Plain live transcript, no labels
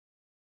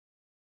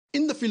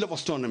In the field of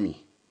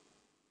astronomy,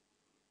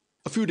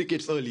 a few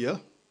decades earlier,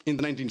 in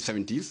the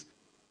 1970s,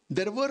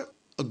 there were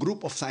a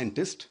group of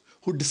scientists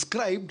who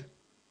described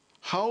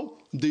how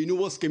the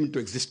universe came into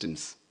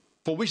existence,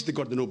 for which they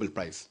got the Nobel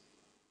Prize.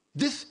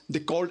 This they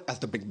called as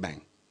the Big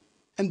Bang.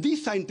 And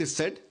these scientists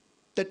said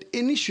that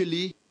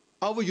initially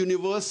our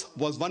universe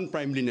was one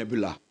primary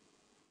nebula.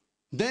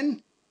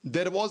 Then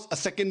there was a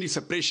secondary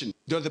separation.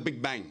 There was a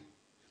Big Bang,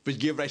 which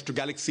gave rise to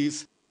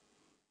galaxies,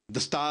 the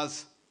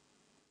stars,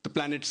 the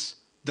planets,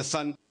 the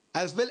sun,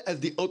 as well as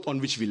the earth on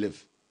which we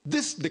live.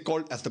 This they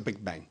called as the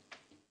Big Bang.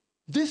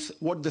 This,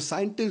 what the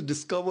scientists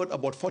discovered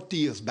about 40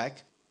 years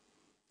back,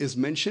 is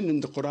mentioned in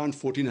the Quran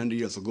 1400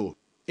 years ago,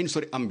 in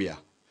Surah Anbiya,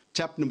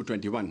 chapter number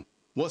 21,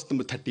 verse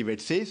number 30, where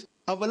it says,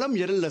 Avalam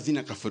yaral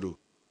lazina kafaru.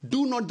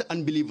 Do not the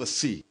unbelievers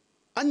see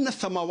anna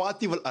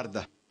samawati wal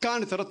arda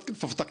kanat ratqan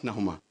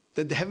fafataqnahuma,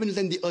 that the heavens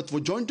and the earth were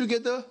joined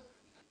together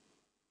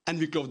and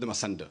we clove them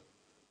asunder.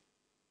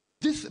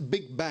 This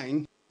Big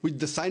Bang, which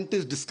the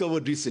scientists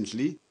discovered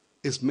recently,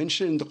 is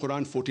mentioned in the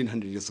Quran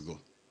 1400 years ago.